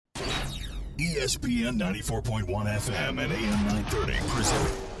ESPN 94.1 FM and AM 930 present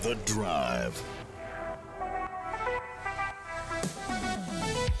The Drive.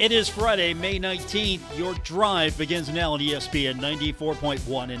 It is Friday, May 19th. Your drive begins now on ESPN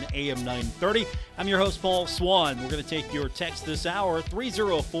 94.1 and AM 930. I'm your host, Paul Swann. We're going to take your text this hour,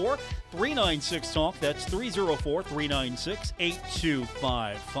 304-396-TALK. That's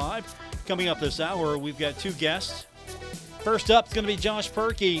 304-396-8255. Coming up this hour, we've got two guests. First up is going to be Josh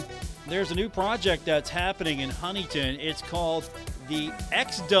Perkey. There's a new project that's happening in Huntington. It's called the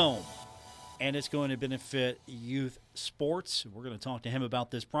X-Dome, and it's going to benefit youth sports. We're going to talk to him about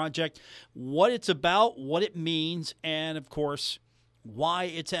this project, what it's about, what it means, and, of course, why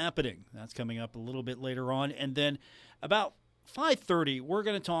it's happening. That's coming up a little bit later on. And then about 5:30, we're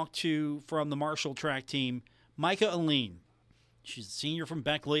going to talk to, from the Marshall track team, Mikah Alleyne. She's a senior from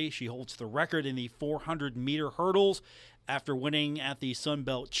Beckley. She holds the record in the 400-meter hurdles. After winning at the Sun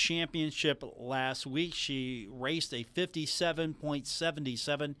Belt Championship last week, she raced a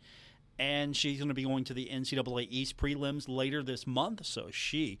 57.77, and she's going to be going to the NCAA East prelims later this month, so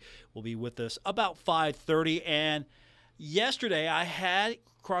she will be with us about 5:30. And yesterday, I had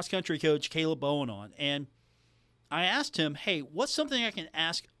cross-country coach Caleb Bowen on, and I asked him, hey, what's something I can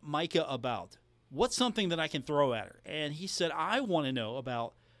ask Mikah about? What's something that I can throw at her? And he said, I want to know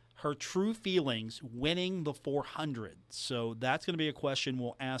about her true feelings winning the 400. So that's going to be a question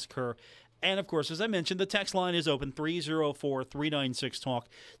we'll ask her. And, of course, as I mentioned, the text line is open, 304-396-TALK,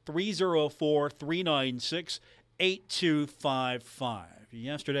 304-396-8255.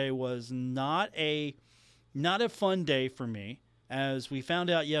 Yesterday was not a fun day for me, as we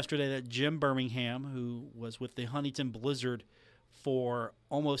found out yesterday that Jim Birmingham, who was with the Huntington Blizzard for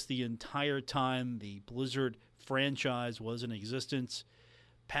almost the entire time the Blizzard franchise was in existence,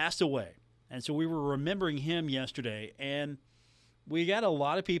 passed away. And so we were remembering him yesterday, and we got a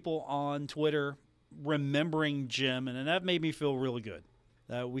lot of people on Twitter remembering Jim, and that made me feel really good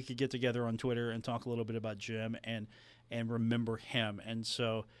that we could get together on Twitter and talk a little bit about Jim and remember him. And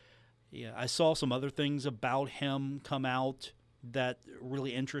so, yeah, I saw some other things about him come out that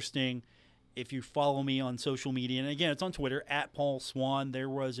really interesting. If you follow me on social media, and again, it's on Twitter, at Paul Swann, there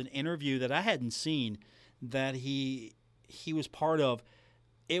was an interview that I hadn't seen that he was part of.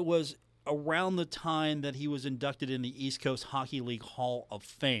 It was around the time that he was inducted in the East Coast Hockey League Hall of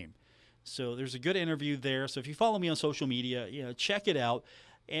Fame. So there's a good interview there. So if you follow me on social media, check it out.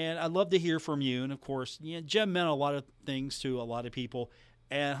 And I'd love to hear from you. And, of course, Jim meant a lot of things to a lot of people.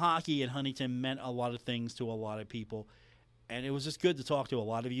 And hockey in Huntington meant a lot of things to a lot of people. And it was just good to talk to a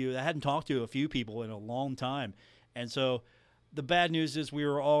lot of you. I hadn't talked to a few people in a long time. And so the bad news is we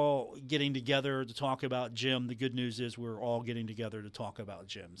were all getting together to talk about Jim. The good news is we were all getting together to talk about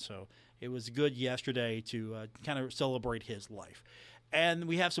Jim. So it was good yesterday to kind of celebrate his life. And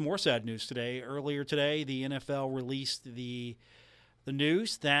we have some more sad news today. Earlier today, the NFL released the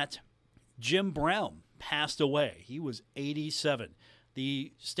news that Jim Brown passed away. He was 87.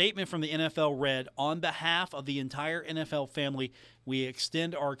 The statement from the NFL read, on behalf of the entire NFL family, we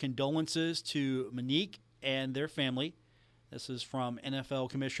extend our condolences to Monique and their family. This is from NFL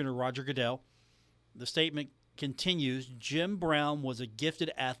Commissioner Roger Goodell. The statement continues, Jim Brown was a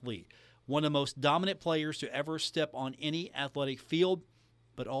gifted athlete, one of the most dominant players to ever step on any athletic field,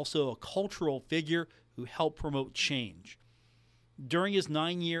 but also a cultural figure who helped promote change. During his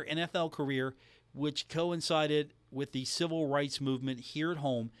 9-year NFL career, which coincided with the civil rights movement here at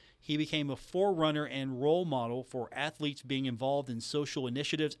home, he became a forerunner and role model for athletes being involved in social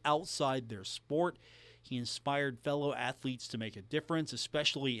initiatives outside their sport. He inspired fellow athletes to make a difference,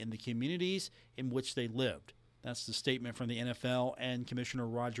 especially in the communities in which they lived. That's the statement from the NFL and Commissioner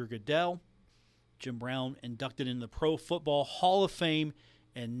Roger Goodell. Jim Brown inducted in the Pro Football Hall of Fame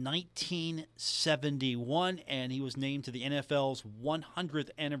in 1971, and he was named to the NFL's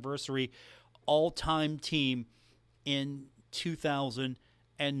 100th anniversary all-time team in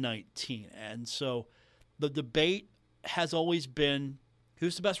 2019. And so the debate has always been,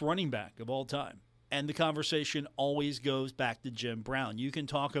 who's the best running back of all time? And the conversation always goes back to Jim Brown. You can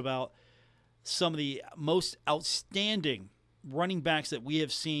talk about some of the most outstanding running backs that we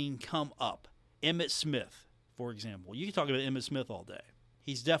have seen come up. Emmitt Smith, for example. You can talk about Emmitt Smith all day.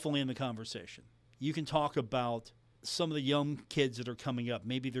 He's definitely in the conversation. You can talk about some of the young kids that are coming up.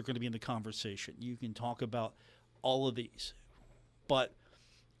 Maybe they're going to be in the conversation. You can talk about all of these. But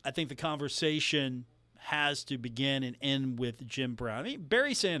I think the conversation has to begin and end with Jim Brown. I mean,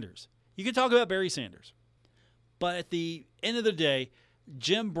 Barry Sanders. You can talk about Barry Sanders. But at the end of the day,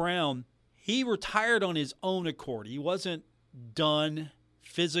 Jim Brown, he retired on his own accord. He wasn't done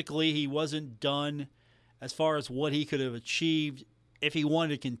physically. He wasn't done as far as what he could have achieved if he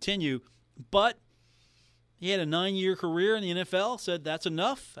wanted to continue. But he had a 9-year career in the NFL, said that's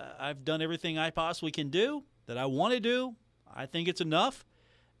enough. I've done everything I possibly can do that I want to do. I think it's enough.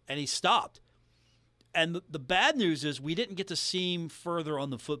 And he stopped. And the bad news is we didn't get to see him further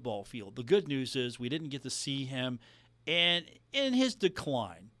on the football field. The good news is we didn't get to see him in his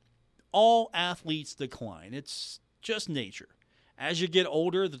decline. All athletes decline. It's just nature. As you get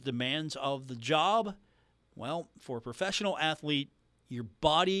older, the demands of the job, well, for a professional athlete, your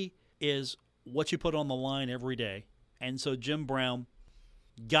body is what you put on the line every day. And so Jim Brown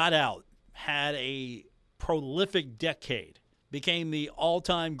got out, had a prolific decade, became the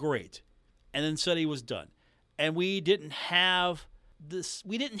all-time great, and then said he was done. And we didn't have this.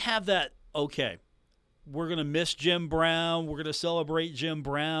 We didn't have that, okay, we're going to miss Jim Brown. We're going to celebrate Jim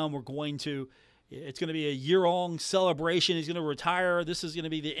Brown. It's going to be a year-long celebration. He's going to retire. This is going to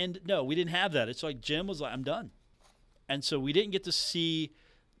be the end. No, we didn't have that. It's like Jim was like, I'm done. And so we didn't get to see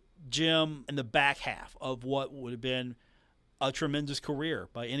Jim in the back half of what would have been a tremendous career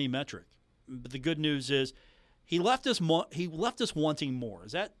by any metric. But the good news is he left us wanting more.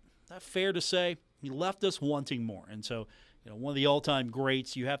 Is that fair to say? He left us wanting more. And so, one of the all-time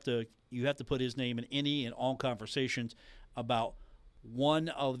greats, you have to put his name in any and all conversations about one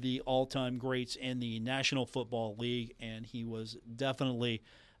of the all-time greats in the National Football League, and he was definitely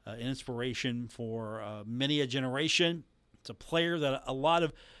an inspiration for many a generation. It's a player that a lot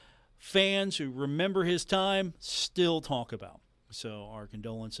of fans who remember his time still talk about. So our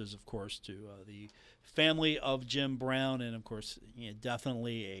condolences, of course, to the family of Jim Brown, and, of course,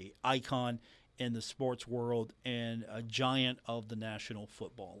 definitely a icon in the sports world and a giant of the National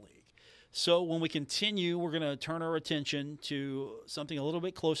Football League. So when we continue, we're going to turn our attention to something a little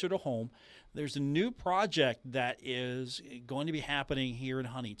bit closer to home. There's a new project that is going to be happening here in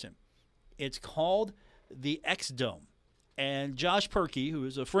Huntington. It's called the X Dome. And Josh Perkey, who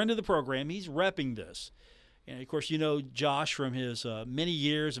is a friend of the program, he's repping this. And, of course, Josh from his many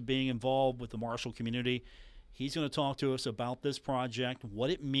years of being involved with the Marshall community. He's going to talk to us about this project, what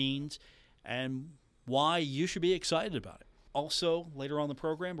it means, and why you should be excited about it. Also, later on in the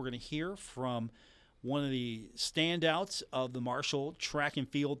program, we're going to hear from one of the standouts of the Marshall track and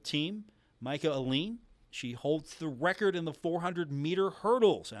field team, Mikah Alleyne. She holds the record in the 400-meter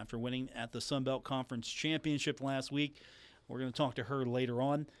hurdles after winning at the Sunbelt Conference Championship last week. We're going to talk to her later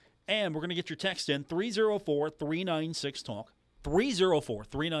on. And we're going to get your text in, 304-396-TALK,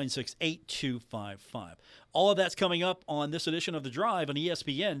 304-396-8255. All of that's coming up on this edition of The Drive on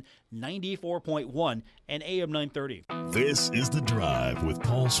ESPN 94.1 and AM 930. This is The Drive with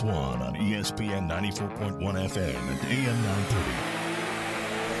Paul Swann on ESPN 94.1 FM and AM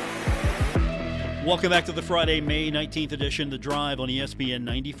 930. Welcome back to the Friday, May 19th edition, The Drive on ESPN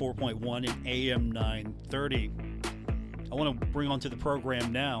 94.1 and AM 930. I want to bring onto the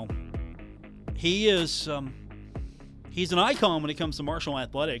program now. He's an icon when it comes to Marshall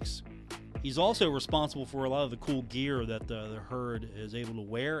athletics. He's also responsible for a lot of the cool gear that the herd is able to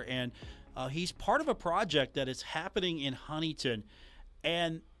wear, and he's part of a project that is happening in Huntington.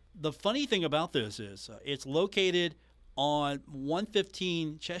 And the funny thing about this is it's located on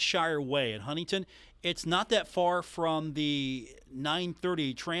 115 Cheshire Way in Huntington. It's not that far from the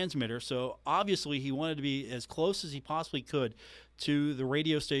 930 transmitter, so obviously he wanted to be as close as he possibly could to the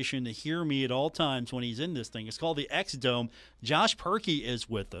radio station to hear me at all times when he's in this thing. It's called the X Dome. Josh Perkey is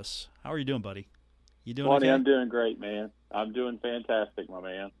with us. How are you doing, buddy? You doing okay? I'm doing great, man. I'm doing fantastic, my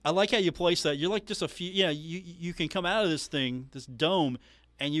man. I like how you place that. You're like just a few, you can come out of this thing, this dome,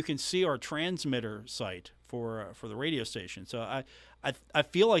 and you can see our transmitter site for the radio station. So I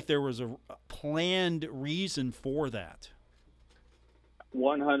feel like there was a planned reason for that.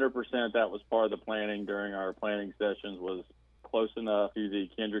 100% that was part of the planning during our planning sessions, was close enough to the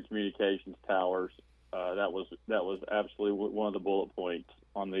Kindred Communications towers. That was absolutely one of the bullet points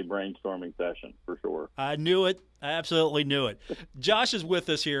on the brainstorming session, for sure. I knew it. I absolutely knew it. Josh is with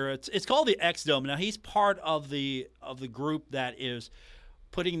us here. It's called the X Dome. Now, he's part of the group that is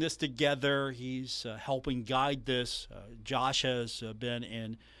putting this together. He's helping guide this. Josh has been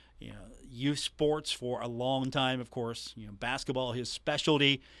in youth sports for a long time, of course. Basketball, his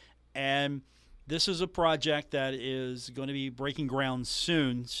specialty. And this is a project that is going to be breaking ground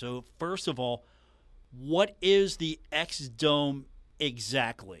soon. So, first of all, what is the X Dome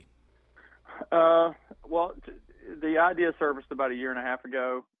exactly? Well, the idea surfaced about a year and a half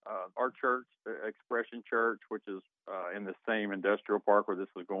ago. Our church, Expression Church, which is in the same industrial park where this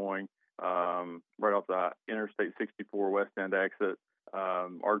was going, right off the Interstate 64 West End exit.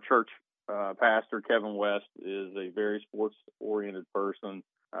 Our church pastor, Kevin West, is a very sports-oriented person.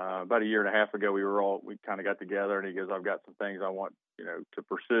 About a year and a half ago, we kind of got together, and he goes, "I've got some things I want, to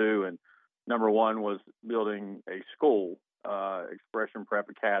pursue." And number one was building a school, Expression Prep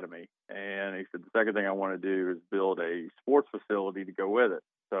Academy. And he said, the second thing I want to do is build a sports facility to go with it.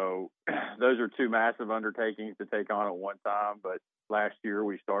 So those are two massive undertakings to take on at one time. But last year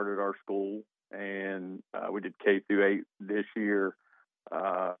we started our school, and we did K through 8 this year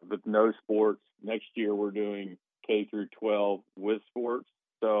with no sports. Next year we're doing K through 12 with sports.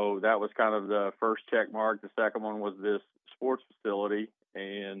 So that was kind of the first check mark. The second one was this sports facility.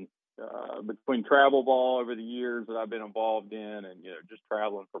 And between travel ball over the years that I've been involved in, and just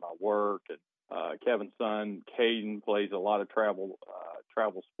traveling for my work, and Kevin's son Caden plays a lot of travel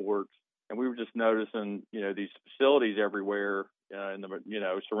sports, and we were just noticing these facilities everywhere in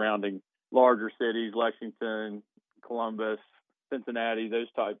the surrounding larger cities, Lexington, Columbus, Cincinnati,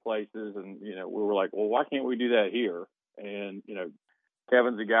 those type places, and we were like, well, why can't we do that here? And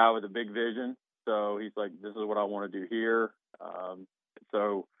Kevin's a guy with a big vision, so he's like, this is what I want to do here.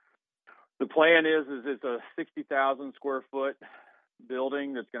 So the plan is it's a 60,000 square foot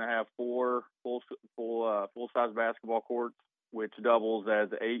building that's going to have 4 full-size basketball courts, which doubles as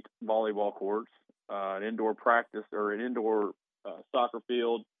 8 volleyball courts, an indoor practice or an indoor soccer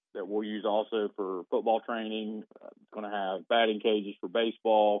field that we'll use also for football training. It's going to have batting cages for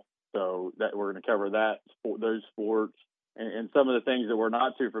baseball, so that we're going to cover those sports. And some of the things that we're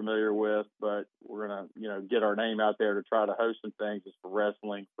not too familiar with, but we're going to, get our name out there to try to host some things is for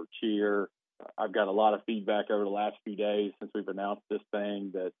wrestling, for cheer. I've got a lot of feedback over the last few days since we've announced this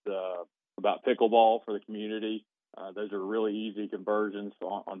thing about pickleball for the community. Those are really easy conversions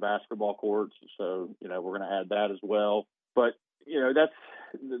on basketball courts. So, we're going to add that as well. But, that's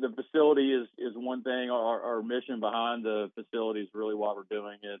the facility is one thing. Our mission behind the facility is really why we're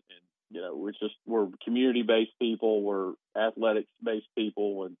doing it. And, we're community-based people, we're athletics-based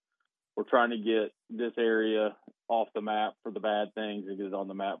people, and we're trying to get this area off the map for the bad things and get it on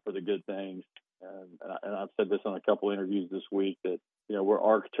the map for the good things. And I've said this on a couple interviews this week that,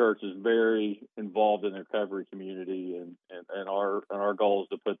 our church is very involved in the recovery community, and our goal is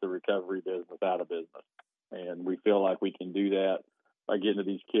to put the recovery business out of business. And we feel like we can do that by getting to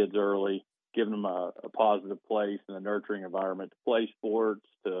these kids early, giving them a positive place and a nurturing environment to play sports,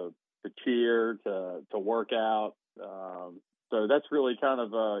 to cheer, to work out. So that's really kind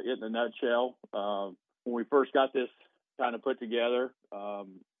of it in a nutshell. When we first got this kind of put together,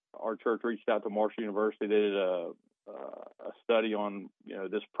 our church reached out to Marshall University. They did a study on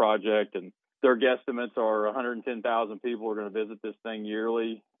this project, and their guesstimates are 110,000 people are going to visit this thing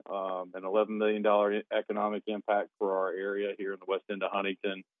yearly, an $11 million economic impact for our area here in the west end of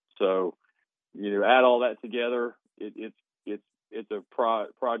Huntington. So add all that together, it's a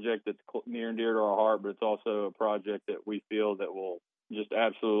project that's near and dear to our heart, but it's also a project that we feel that will just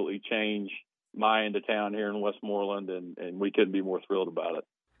absolutely change my end of town here in Westmoreland, and we couldn't be more thrilled about it.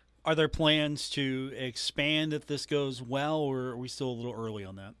 Are there plans to expand if this goes well, or are we still a little early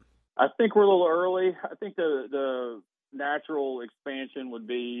on that? I think we're a little early. I think the natural expansion would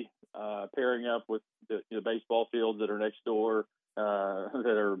be pairing up with the baseball fields that are next door,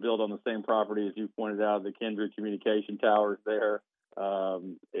 that are built on the same property as you pointed out, the Kindred Communication Towers there.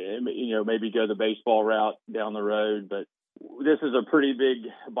 Maybe go the baseball route down the road, but this is a pretty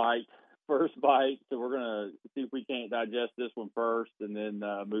big first bite, so we're going to see if we can't digest this one first and then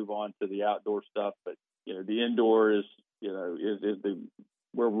move on to the outdoor stuff. But the indoor is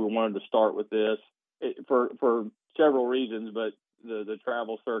where we wanted to start with this for several reasons, but the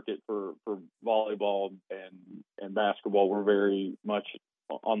travel circuit for volleyball and basketball, we're very much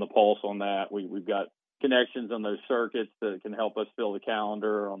on the pulse on that. We've got connections on those circuits that can help us fill the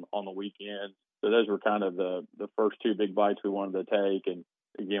calendar on the weekends. So those were kind of the first 2 big bites we wanted to take. And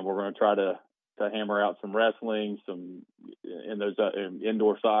again, we're going to try to hammer out some wrestling, some in those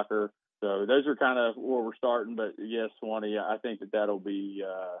indoor soccer. So those are kind of where we're starting. But yes, Swanee, I think that'll be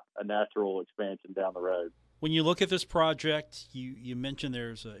a natural expansion down the road. When you look at this project, you mentioned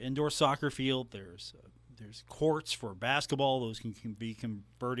there's an indoor soccer field, there's courts for basketball, those can be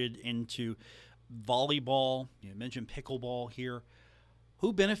converted into volleyball. You mentioned pickleball here.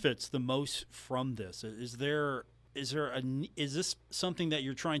 Who benefits the most from this? Is this something that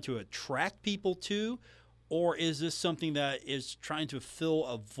you're trying to attract people to, or is this something that is trying to fill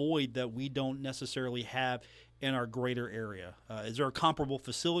a void that we don't necessarily have in our greater area? Is there a comparable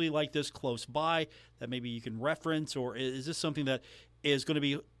facility like this close by that maybe you can reference, or is this something that is going to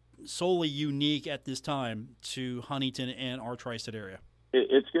be solely unique at this time to Huntington and our tri-state area?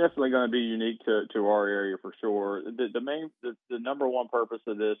 It's definitely going to be unique to our area for sure. The number one purpose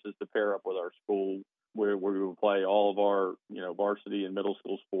of this is to pair up with our school, where we will play all of our varsity and middle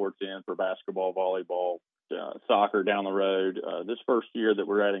school sports in for basketball, volleyball, soccer down the road. This first year that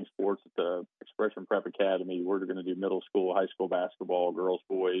we're adding sports at the Expression Prep Academy, we're going to do middle school, high school basketball, girls,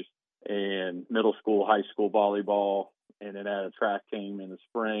 boys, and middle school, high school volleyball, and then add a track team in the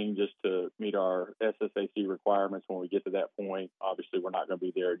spring just to meet our SSAC requirements when we get to that point. Obviously, we're not going to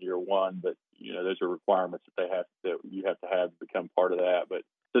be there in year one, but those are requirements that you have to become part of that. But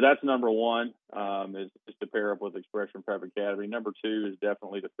so that's number one, is to pair up with Expression Prep Academy. Number two is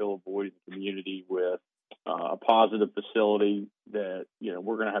definitely to fill a void in the community with a positive facility that,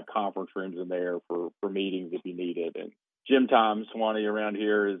 we're going to have conference rooms in there for meetings if you need it. And gym time, Swanee, around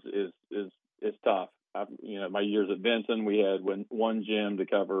here is tough. My years at Benson, we had one gym to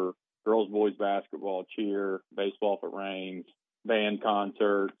cover girls, boys basketball, cheer, baseball if it rains, band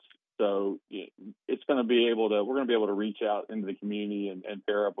concerts. So we're going to be able to reach out into the community and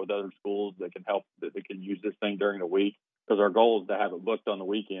pair up with other schools that can help, that can use this thing during the week. Because our goal is to have it booked on the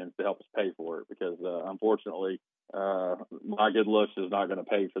weekends to help us pay for it. Because unfortunately, my good looks is not going to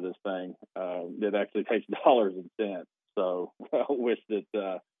pay for this thing. It actually takes dollars and cents. So I wish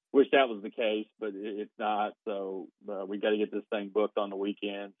that was the case, but it's not. So we got to get this thing booked on the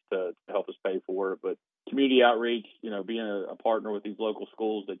weekends to help us pay for it. But community outreach, being a partner with these local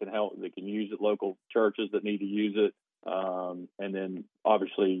schools that can help, that can use it, local churches that need to use it, and then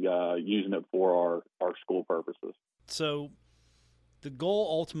obviously using it for our school purposes. So the goal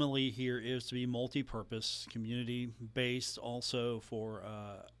ultimately here is to be multi-purpose, community-based, also for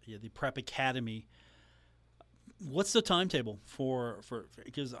the Prep Academy. What's the timetable for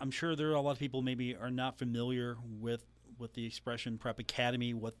because I'm sure there are a lot of people maybe are not familiar with the Expression Prep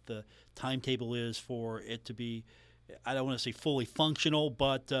Academy, what the timetable is for it to be, I don't want to say fully functional,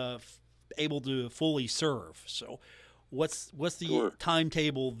 but able to fully serve. So what's the Sure.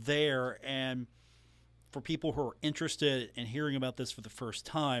 timetable there? And for people who are interested in hearing about this for the first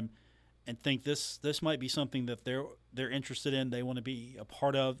time and think this might be something that they're interested in, they want to be a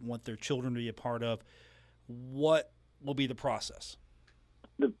part of, want their children to be a part of, what will be the process?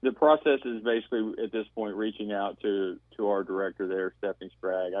 The process is basically at this point reaching out to our director there, Stephanie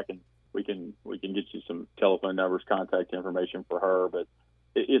Sprague. We can get you some telephone numbers, contact information for her. But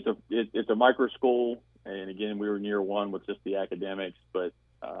it's a micro school, and again, we were in year one with just the academics. But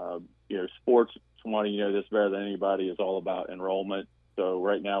sports, Swanee, this better than anybody, is all about enrollment. So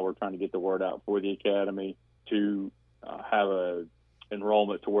right now we're trying to get the word out for the academy to have a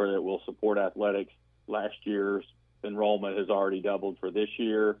enrollment to where it will support athletics. Last year's enrollment has already doubled for this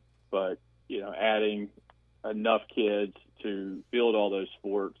year, but adding enough kids to field all those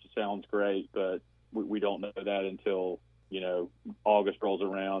sports sounds great, but we don't know that until August rolls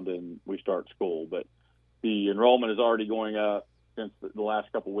around and we start school. But the enrollment is already going up since the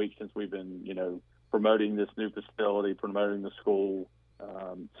last couple of weeks, since we've been promoting this new facility, promoting the school.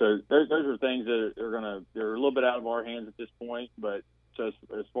 So those are things that they're a little bit out of our hands at this point. But so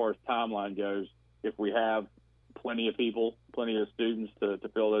as far as timeline goes, if we have plenty of people, plenty of students to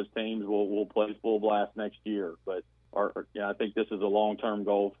fill those teams, we'll play full blast next year. But I think this is a long-term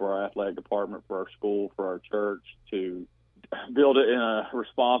goal for our athletic department, for our school, for our church, to build it in a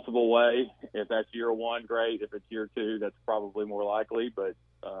responsible way. If that's year one, great. If it's year two, that's probably more likely. But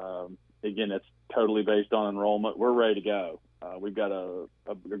again, that's totally based on enrollment. We're ready to go. We've got a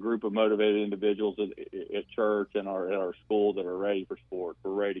group of motivated individuals at church and our school that are ready for sports.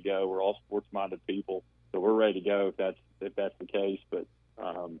 We're ready to go. We're all sports-minded people, so we're ready to go if that's the case. But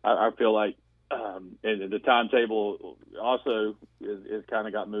I feel like and the timetable also is kind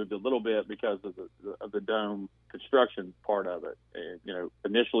of got moved a little bit because of the dome construction part of it. And,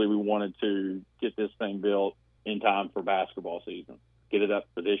 initially we wanted to get this thing built in time for basketball season, get it up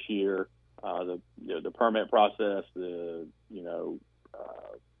for this year. The permit process,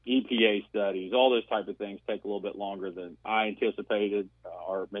 EPA studies, all those type of things take a little bit longer than I anticipated,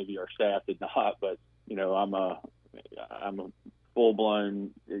 or maybe our staff did not. But I'm a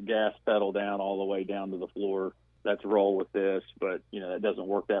full-blown gas pedal down all the way down to the floor. Let's roll with this. But it doesn't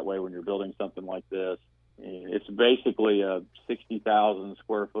work that way when you're building something like this. And it's basically a 60,000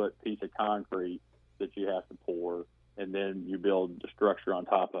 square foot piece of concrete that you have to pour, and then you build the structure on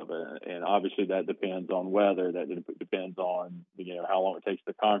top of it. And obviously that depends on weather. That depends on, how long it takes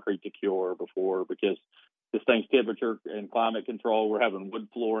the concrete to cure because this thing's temperature and climate control. We're having wood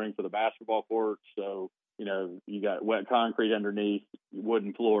flooring for the basketball courts. So, you got wet concrete underneath,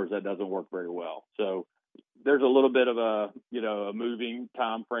 wooden floors. That doesn't work very well. So there's a little bit of a moving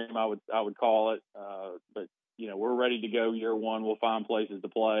time frame, I would call it. But we're ready to go year one. We'll find places to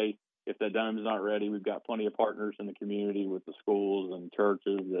play. If the dome's not ready, we've got plenty of partners in the community with the schools and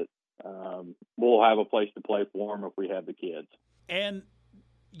churches that we'll have a place to play for them if we have the kids. And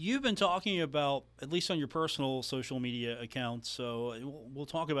You've been talking about, at least on your personal social media accounts, so we'll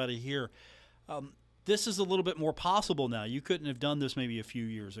talk about it here. This is a little bit more possible now. You couldn't have done this maybe a few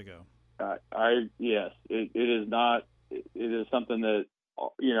years ago. Yes, it is not. It is something that,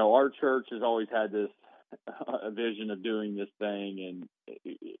 our church has always had this a vision of doing this thing,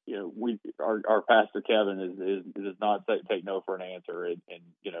 and our pastor Kevin does not take no for an answer, and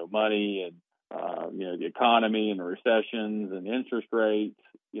money and the economy and the recessions and interest rates.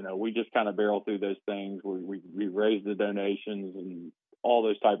 We just kind of barrel through those things. We raise the donations and all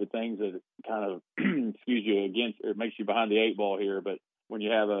those type of things that kind of it makes you behind the eight ball here. But when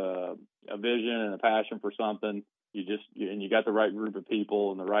you have a vision and a passion for something, you got the right group of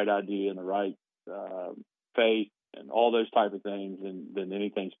people and the right idea and the right faith and all those type of things, and then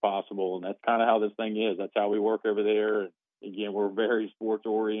anything's possible. And that's kind of how this thing is. That's how we work over there. Again, we're very sports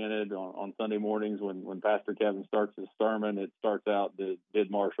oriented. On Sunday mornings when Pastor Kevin starts his sermon, it starts out,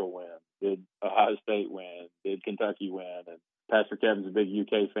 did Marshall win? Did Ohio State win? Did Kentucky win? And Pastor Kevin's a big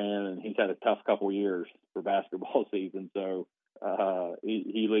UK fan, and he's had a tough couple of years for basketball season. So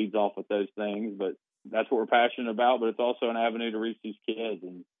he leads off with those things, but that's what we're passionate about. But it's also an avenue to reach these kids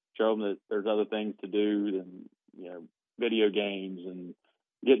and show them that there's other things to do than, video games and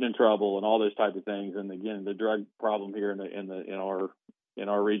getting in trouble and all those type of things. And again, the drug problem here in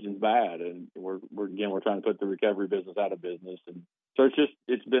our region's bad, and we're trying to put the recovery business out of business. And so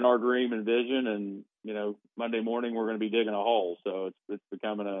it's been our dream and vision. And Monday morning we're going to be digging a hole, so it's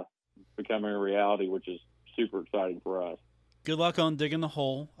becoming a reality, which is super exciting for us. Good luck on digging the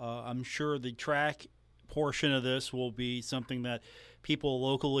hole. I'm sure the track portion of this will be something that people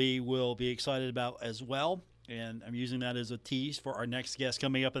locally will be excited about as well. And I'm using that as a tease for our next guest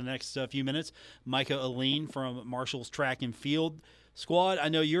coming up in the next few minutes, Mikah Alleyne from Marshall's Track and Field Squad. I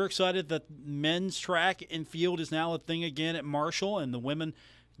know you're excited that men's track and field is now a thing again at Marshall, and the women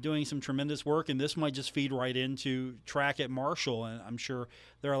doing some tremendous work, and this might just feed right into track at Marshall. And I'm sure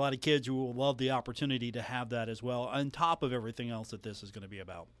there are a lot of kids who will love the opportunity to have that as well, on top of everything else that this is going to be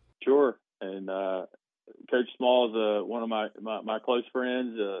about. Sure. And Coach Small is one of my close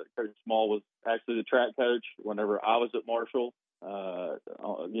friends. Coach Small was actually the track coach whenever I was at Marshall.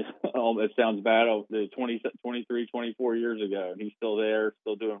 It sounds bad, 23, 24 years ago, and he's still there,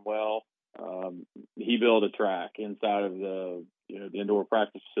 still doing well. He built a track inside of the indoor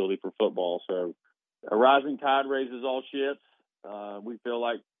practice facility for football. So a rising tide raises all ships. We feel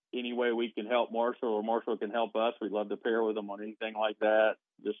like any way we can help Marshall or Marshall can help us, we'd love to pair with them on anything like that.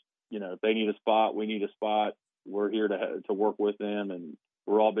 Just, if they need a spot, we need a spot. We're here to work with them, and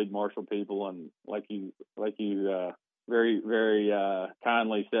we're all big Marshall people. And like you very, very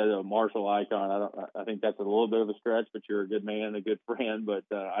kindly said, a Marshall icon. I think that's a little bit of a stretch, but you're a good man and a good friend. But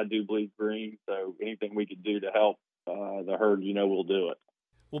I do bleed green, so anything we can do to help the herd, we'll do it.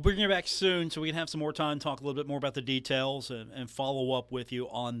 We'll bring you back soon so we can have some more time, talk a little bit more about the details, and follow up with you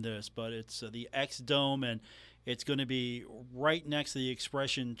on this. But it's the X Dome, and it's going to be right next to the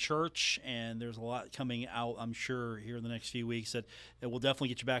Expression Church, and there's a lot coming out, I'm sure, here in the next few weeks that we'll definitely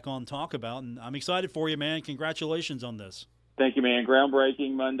get you back on and talk about. And I'm excited for you, man. Congratulations on this. Thank you, man.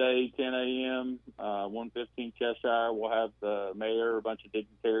 Groundbreaking Monday, 10 a.m., 115 Cheshire. We'll have the mayor, a bunch of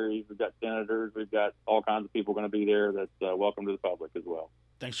dignitaries. We've got senators. We've got all kinds of people going to be there that's welcome to the public as well.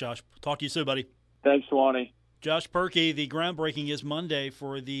 Thanks, Josh. Talk to you soon, buddy. Thanks, Swanee. Josh Perkey, the groundbreaking is Monday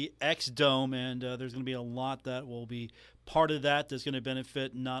for the X Dome, and there's going to be a lot that will be part of that that's going to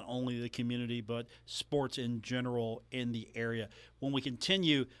benefit not only the community but sports in general in the area. When we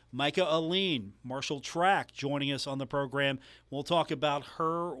continue, Mikah Alleyne, Marshall Track, joining us on the program. We'll talk about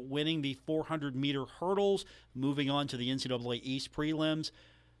her winning the 400-meter hurdles, moving on to the NCAA East prelims,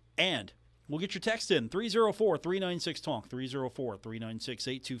 and we'll get your text in, 304-396-TALK,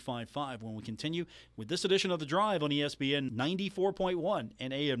 304-396-8255, when we continue with this edition of The Drive on ESPN 94.1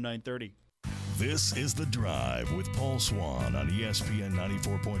 and AM 930. This is The Drive with Paul Swann on ESPN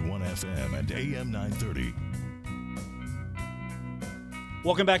 94.1 FM and AM 930.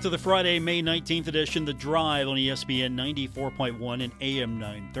 Welcome back to the Friday, May 19th edition, The Drive on ESPN 94.1 and AM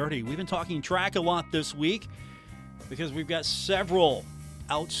 930. We've been talking track a lot this week because we've got several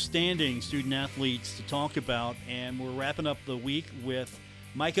outstanding student athletes to talk about, and we're wrapping up the week with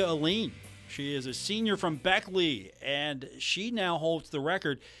Mikah Alleyne. She is a senior from Beckley, and she now holds the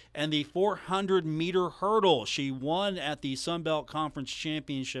record in the 400-meter hurdle. She won at the Sun Belt Conference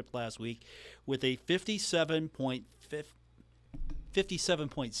Championship last week with a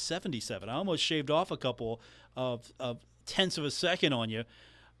 57.77. I almost shaved off a couple of tenths of a second on you.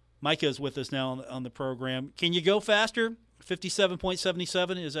 Mikah is with us now on the program. Can you go faster?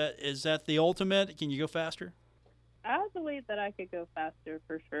 57.77, is that the ultimate? Can you go faster? I believe that I could go faster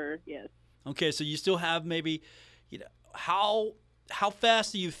for sure. Yes. Okay, so you still have maybe, how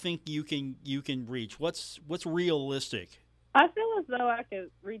fast do you think you can reach? What's realistic? I feel as though I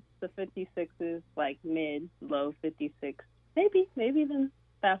could reach the 56s, like mid, low 56. Maybe even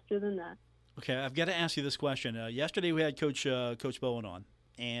faster than that. Okay, I've got to ask you this question. Yesterday we had Coach Bowen on,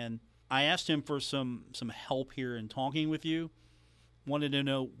 and I asked him for some help here in talking with you. Wanted to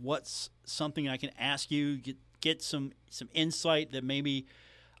know what's something I can ask you, get some insight that maybe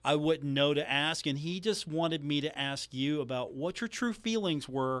I wouldn't know to ask, and he just wanted me to ask you about what your true feelings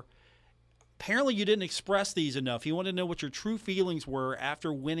were. Apparently, you didn't express these enough. He wanted to know what your true feelings were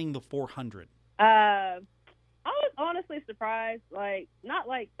after winning the 400. I was honestly surprised, like not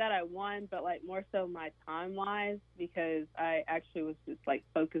like that I won, but like more so my time wise, because I actually was just like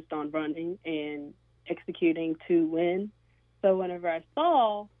focused on running and executing to win. So whenever I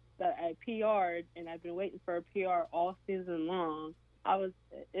saw that I PR'd and I've been waiting for a PR all season long,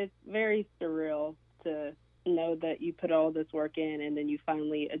 it's very surreal to know that you put all this work in and then you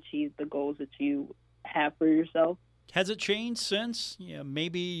finally achieve the goals that you have for yourself. Has it changed since?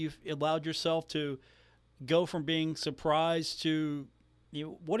 Maybe you've allowed yourself to go from being surprised to,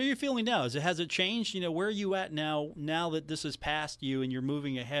 what are you feeling now? Has it changed? Where are you at now that this has passed you and you're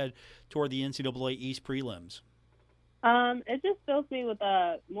moving ahead toward the NCAA East prelims? It just fills me with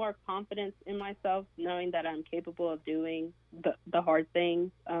more confidence in myself, knowing that I'm capable of doing the hard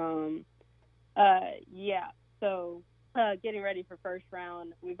things. Yeah. So, getting ready for first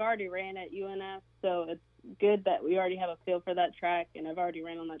round, we've already ran at UNF, so it's good that we already have a feel for that track, and I've already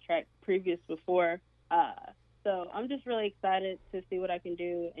ran on that track before. Uh, so I'm just really excited to see what I can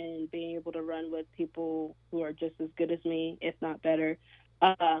do and being able to run with people who are just as good as me, if not better,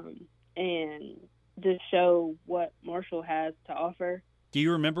 and just show what Marshall has to offer. Do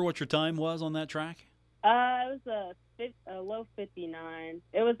you remember what your time was on that track? It was a low 59.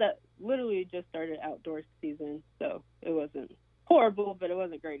 It was literally just started outdoor season, so it wasn't horrible, but it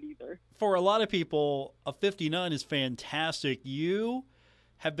wasn't great either. For a lot of people, a 59 is fantastic. You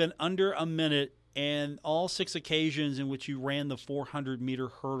have been under a minute and all 6 occasions in which you ran the 400-meter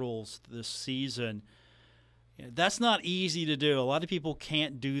hurdles this season. That's not easy to do. A lot of people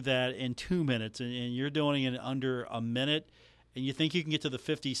can't do that in 2 minutes, and you're doing it in under a minute, and you think you can get to the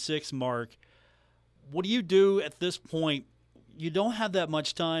 56 mark. What do you do at this point? You don't have that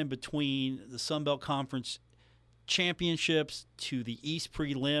much time between the Sun Belt Conference championships to the East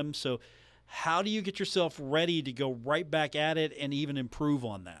prelim, so how do you get yourself ready to go right back at it and even improve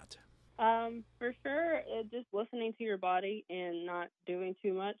on that? For sure, just listening to your body and not doing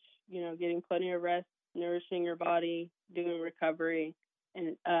too much, getting plenty of rest, nourishing your body, doing recovery,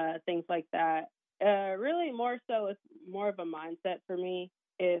 and things like that. Really, more so, it's more of a mindset for me.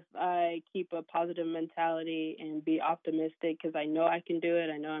 If I keep a positive mentality and be optimistic, because I know I can do it,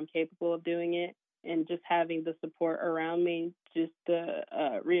 I know I'm capable of doing it, and just having the support around me just to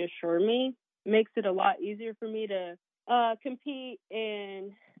reassure me makes it a lot easier for me to compete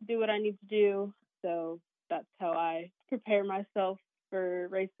and do what I need to do. So that's how I prepare myself for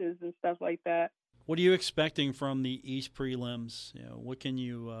races and stuff like that. What are you expecting from the East prelims? What can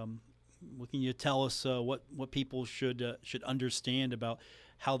you tell us? What people should understand about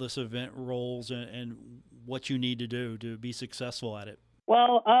how this event rolls and what you need to do to be successful at it?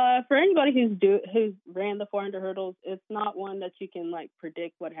 Well, for anybody who's ran the 400 hurdles, it's not one that you can like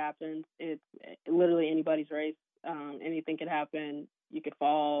predict what happens. It's literally anybody's race. Anything could happen. You could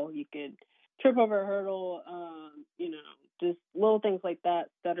fall. You could trip over a hurdle. Just little things like that,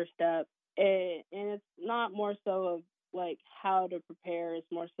 stutter step. And it's not more so of like how to prepare.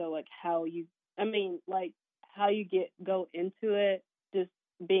 It's more so like how you go into it. Just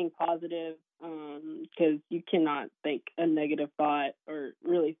being positive, because you cannot think a negative thought or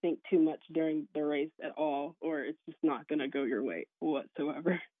really think too much during the race at all, or it's just not going to go your way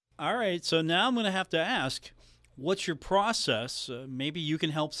whatsoever. All right, so now I'm going to have to ask, what's your process? Maybe you can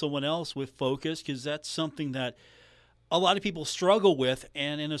help someone else with focus, because that's something that a lot of people struggle with.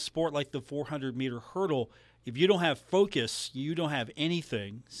 And in a sport like the 400-meter hurdle, if you don't have focus, you don't have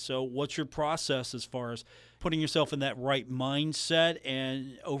anything. So what's your process as far as putting yourself in that right mindset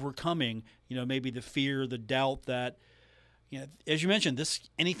and overcoming, maybe the fear, the doubt that, as you mentioned,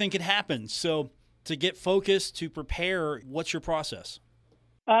 anything could happen. So to get focused, to prepare, what's your process?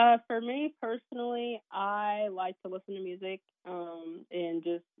 For me personally, I like to listen to music and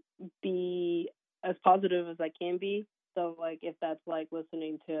just be as positive as I can be. So, like, if that's like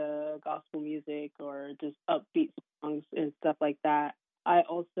listening to gospel music or just upbeat songs and stuff like that, I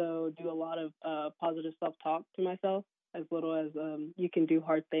also do a lot of positive self-talk to myself. as little as you can do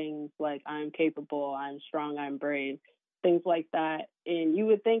hard things like I'm capable, I'm strong, I'm brave, things like that. And you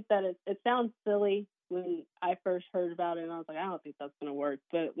would think that it sounds silly when I first heard about it, and I was like, I don't think that's going to work.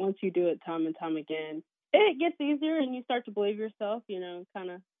 But once you do it time and time again, it gets easier, and you start to believe yourself, kind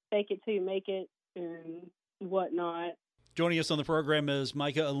of fake it till you make it and whatnot. Joining us on the program is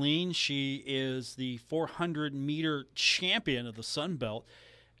Mikah Alleyne. She is the 400-meter champion of the Sun Belt.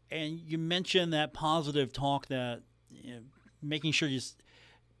 And you mentioned that positive talk, that making sure you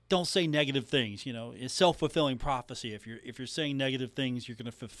don't say negative things. It's self-fulfilling prophecy. If you're saying negative things, you're going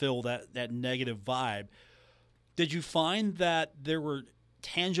to fulfill that negative vibe. Did you find that there were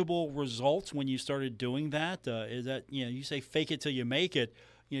tangible results when you started doing that? Is that you say fake it till you make it?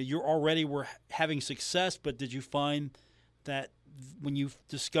 You already were having success, but did you find that when you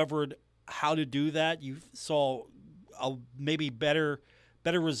discovered how to do that, you saw maybe better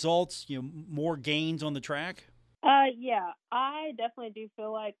results, more gains on the track? Yeah, I definitely do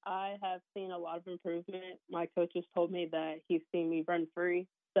feel like I have seen a lot of improvement. My coaches told me that he's seen me run free.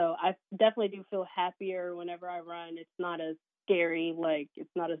 So I definitely do feel happier whenever I run. It's not as scary, it's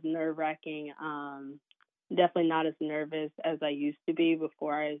not as nerve-wracking. Definitely not as nervous as I used to be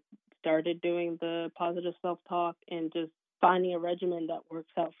before I started doing the positive self-talk, and just finding a regimen that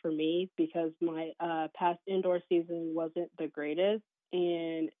works out for me, because my past indoor season wasn't the greatest,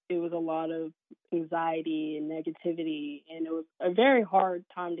 and it was a lot of anxiety and negativity, and it was a very hard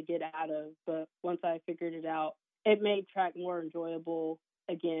time to get out of. But once I figured it out, it made track more enjoyable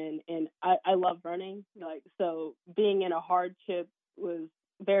again, and I love running. So being in a hardship was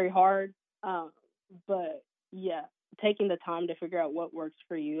very hard, but yeah, taking the time to figure out what works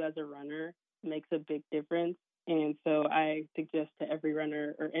for you as a runner makes a big difference. And so I suggest to every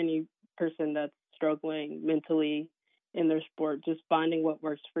runner or any person that's struggling mentally in their sport, just finding what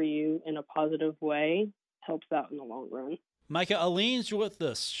works for you in a positive way helps out in the long run. Mikah Alleyne's with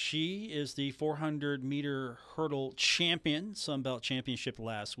us. She is the 400-meter hurdle champion, Sun Belt Championship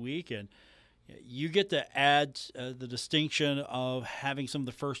last week, and you get to add the distinction of having some of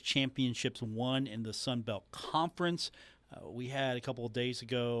the first championships won in the Sun Belt Conference. We had a couple of days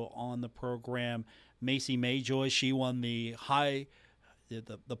ago on the program Macy Mayjoy. She won the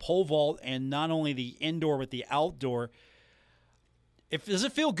pole vault, and not only the indoor but the outdoor. Does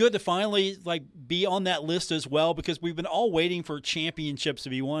it feel good to finally be on that list as well? Because we've been all waiting for championships to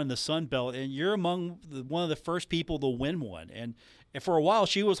be won in the Sun Belt, and you're among one of the first people to win one. And for a while,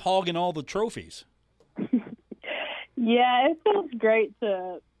 she was hogging all the trophies. Yeah, it feels great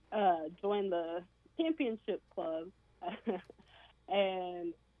to join the championship club.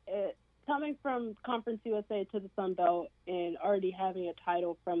 And coming from Conference USA to the Sun Belt and already having a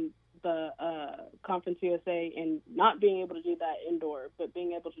title from the Conference USA and not being able to do that indoor, but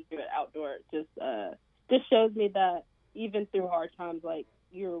being able to do it outdoor, just shows me that even through hard times,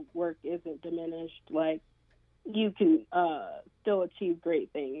 your work isn't diminished. You can still achieve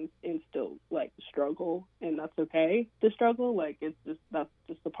great things and still struggle, and that's okay to struggle. That's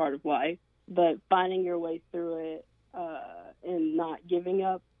just a part of life. But finding your way through it and not giving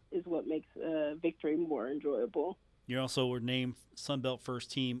up is what makes victory more enjoyable. You also were named Sun Belt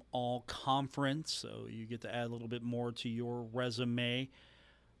First Team All-Conference, so you get to add a little bit more to your resume.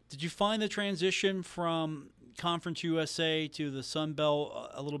 Did you find the transition from Conference USA to the Sun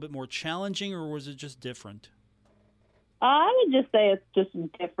Belt a little bit more challenging, or was it just different? I would just say it's just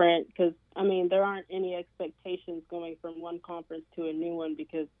different because, there aren't any expectations going from one conference to a new one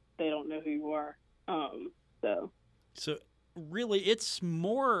because they don't know who you are. So really, it's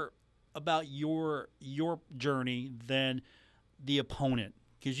more about your journey than the opponent,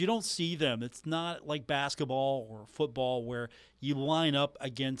 because you don't see them. It's not like basketball or football where you line up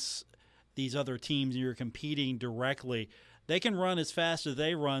against these other teams and you're competing directly. They can run as fast as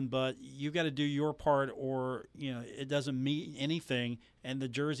they run, but you got to do your part, or it doesn't mean anything, and the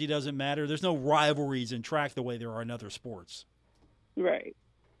jersey doesn't matter. There's no rivalries in track the way there are in other sports. Right.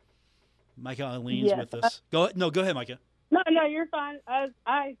 Mikah Alleyne's with us. Go ahead, Mikah. No, you're fine.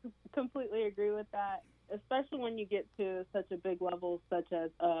 I completely agree with that, especially when you get to such a big level, such as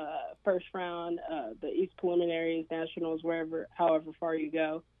first round, the East Preliminaries, Nationals, however far you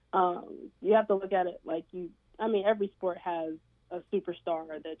go. You have to look at it every sport has a superstar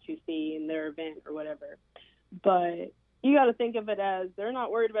that you see in their event or whatever, but you got to think of it as they're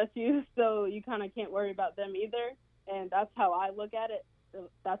not worried about you, so you kind of can't worry about them either. And that's how I look at it.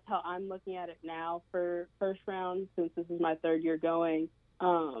 That's how I'm looking at it now for first round, since this is my third year going.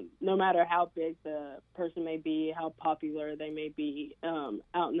 No matter how big the person may be, how popular they may be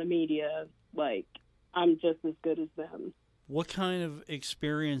out in the media, I'm just as good as them. What kind of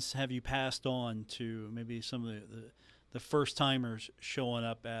experience have you passed on to maybe some of the first-timers showing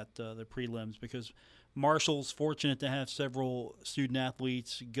up at the prelims, because Marshall's fortunate to have several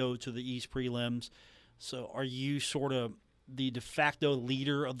student-athletes go to the East prelims. So are you sort of the de facto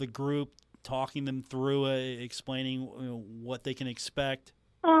leader of the group, talking them through it, explaining what they can expect?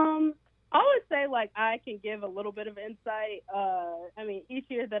 I would say, like, I can give a little bit of insight. I mean, each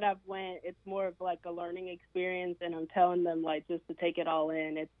year that I've went, it's more of like a learning experience, and I'm telling them, like, just to take it all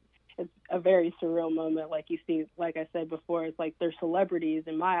in. It's a very surreal moment. Like you see, like I said before, it's like they're celebrities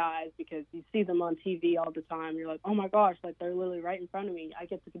in my eyes, because you see them on TV all the time. You're like, oh my gosh, like they're literally right in front of me. I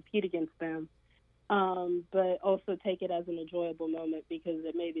get to compete against them. But also take it as an enjoyable moment, because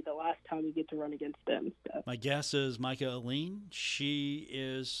it may be the last time you get to run against them. So. My guess is Mikah Alleyne. She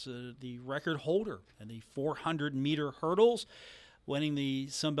is the record holder in the 400-meter hurdles, winning the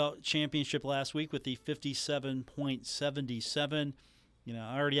Sunbelt Championship last week with the 57.77.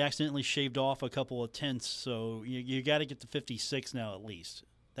 I already accidentally shaved off a couple of tenths, so you got to get to 56 now at least.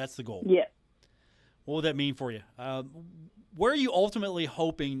 That's the goal. Yeah. What would that mean for you? Where are you ultimately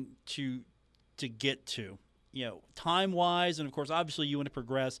hoping to get to, time-wise? And, of course, obviously you want to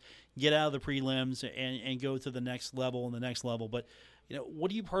progress, get out of the prelims, and go to the next level and the next level. But, what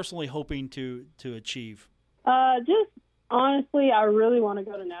are you personally hoping to achieve? Just honestly, I really want to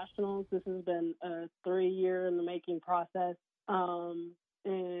go to nationals. This has been a 3-year-in-the-making process.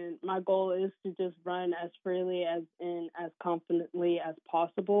 And my goal is to just run as freely as confidently as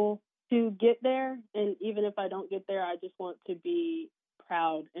possible to get there. And even if I don't get there, I just want to be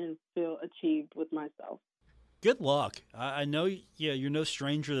proud and feel achieved with myself. Good luck. I know, you're no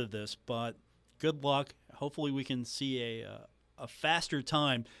stranger to this, but good luck. Hopefully we can see a faster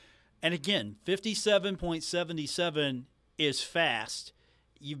time. And again, 57.77 is fast.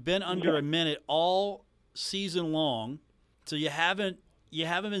 You've been under a minute all season long, so you haven't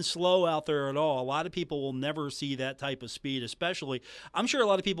been slow out there at all. A lot of people will never see that type of speed, especially. I'm sure a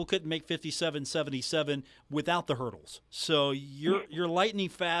lot of people couldn't make 57.77 without the hurdles. So you're lightning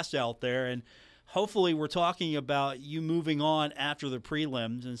fast out there, and hopefully we're talking about you moving on after the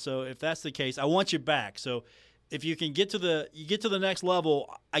prelims. And so if that's the case, I want you back. So if you can get to the next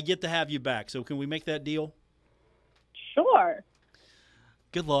level, I get to have you back. So can we make that deal? Sure.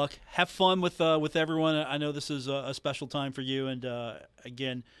 Good luck. Have fun with everyone. I know this is a special time for you, and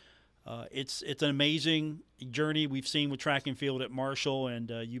again, it's an amazing journey we've seen with track and field at Marshall,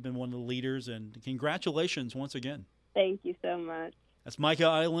 and you've been one of the leaders. And congratulations once again. Thank you so much. That's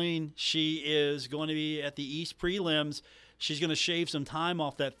Mikah Alleyne. She is going to be at the East prelims. She's going to shave some time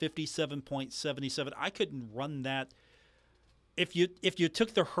off that 57.77. I couldn't run that. If you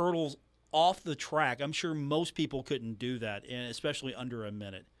took the hurdles off the track, I'm sure most people couldn't do that, and especially under a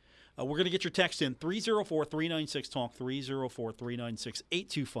minute. We're going to get your text in, 304-396-TALK,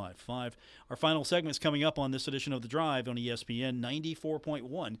 304-396-8255. Our final segment's coming up on this edition of The Drive on ESPN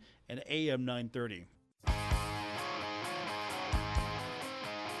 94.1 and AM 930.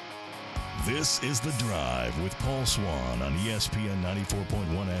 This is The Drive with Paul Swann on ESPN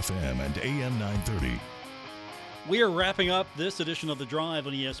 94.1 FM and AM 930. We are wrapping up this edition of The Drive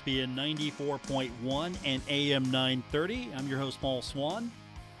on ESPN 94.1 and AM 930. I'm your host, Paul Swann.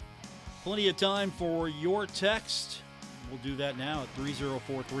 Plenty of time for your text. We'll do that now at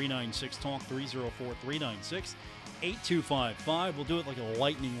 304-396-TALK, 304-396-8255. We'll do it like a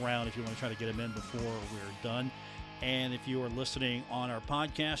lightning round if you want to try to get them in before we're done. And if you are listening on our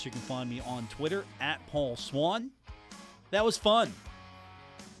podcast, you can find me on Twitter at Paul Swann. That was fun.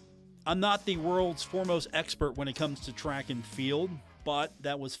 I'm not the world's foremost expert when it comes to track and field, but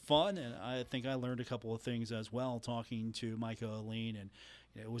that was fun, and I think I learned a couple of things as well talking to Mikah Alleyne, and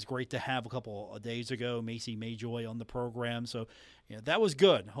it was great to have a couple of days ago Macy Mayjoy on the program, so that was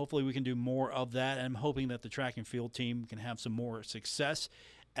good. Hopefully we can do more of that, and I'm hoping that the track and field team can have some more success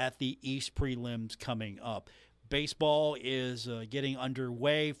at the East prelims coming up. Baseball is getting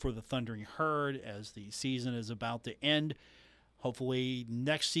underway for the Thundering Herd as the season is about to end. Hopefully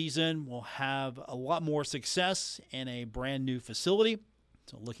next season we'll have a lot more success in a brand new facility.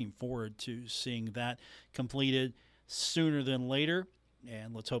 So looking forward to seeing that completed sooner than later.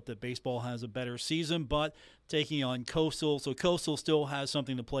 And let's hope that baseball has a better season, but taking on Coastal. So Coastal still has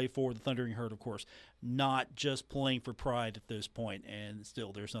something to play for. The Thundering Herd, of course, not just playing for pride at this point, and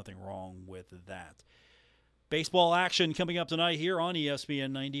still there's nothing wrong with that. Baseball action coming up tonight here on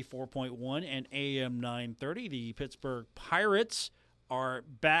ESPN 94.1 and AM 930. The Pittsburgh Pirates are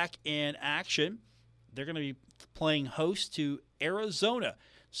back in action. They're going to be playing host to Arizona.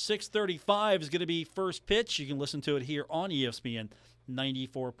 6:35 is going to be first pitch. You can listen to it here on ESPN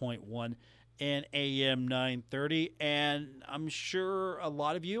 94.1 and AM 930. And I'm sure a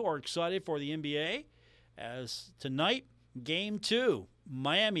lot of you are excited for the NBA As tonight, Game 2,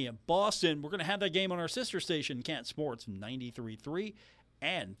 Miami and Boston. We're going to have that game on our sister station, Kent Sports, 93.3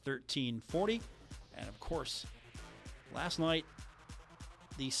 and 1340. And, of course, last night,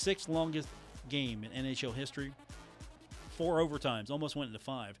 the 6th longest game in NHL history, 4 overtimes, almost went into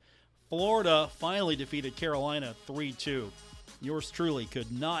 5. Florida finally defeated Carolina 3-2. Yours truly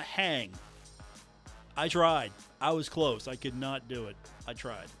could not hang. I tried. I was close. I could not do it. I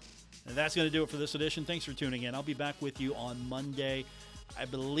tried. And that's going to do it for this edition. Thanks for tuning in. I'll be back with you on Monday. I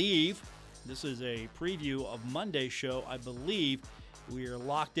believe this is a preview of Monday's show. I believe we are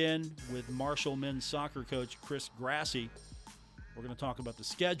locked in with Marshall men's soccer coach Chris Grassi. We're going to talk about the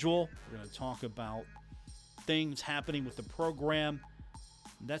schedule. We're going to talk about things happening with the program.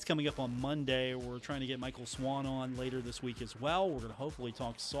 That's coming up on Monday. We're trying to get Mikah Swann on later this week as well. We're going to hopefully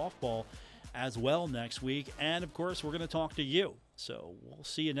talk softball as well next week. And, of course, we're going to talk to you. So we'll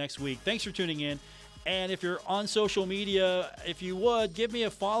see you next week. Thanks for tuning in. And if you're on social media, if you would, give me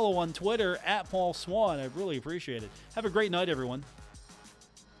a follow on Twitter at Paul Swann. I'd really appreciate it. Have a great night, everyone.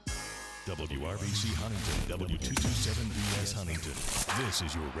 WRBC Huntington, W227BS Huntington. This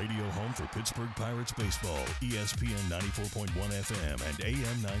is your radio home for Pittsburgh Pirates baseball, ESPN 94.1 FM and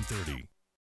AM 930.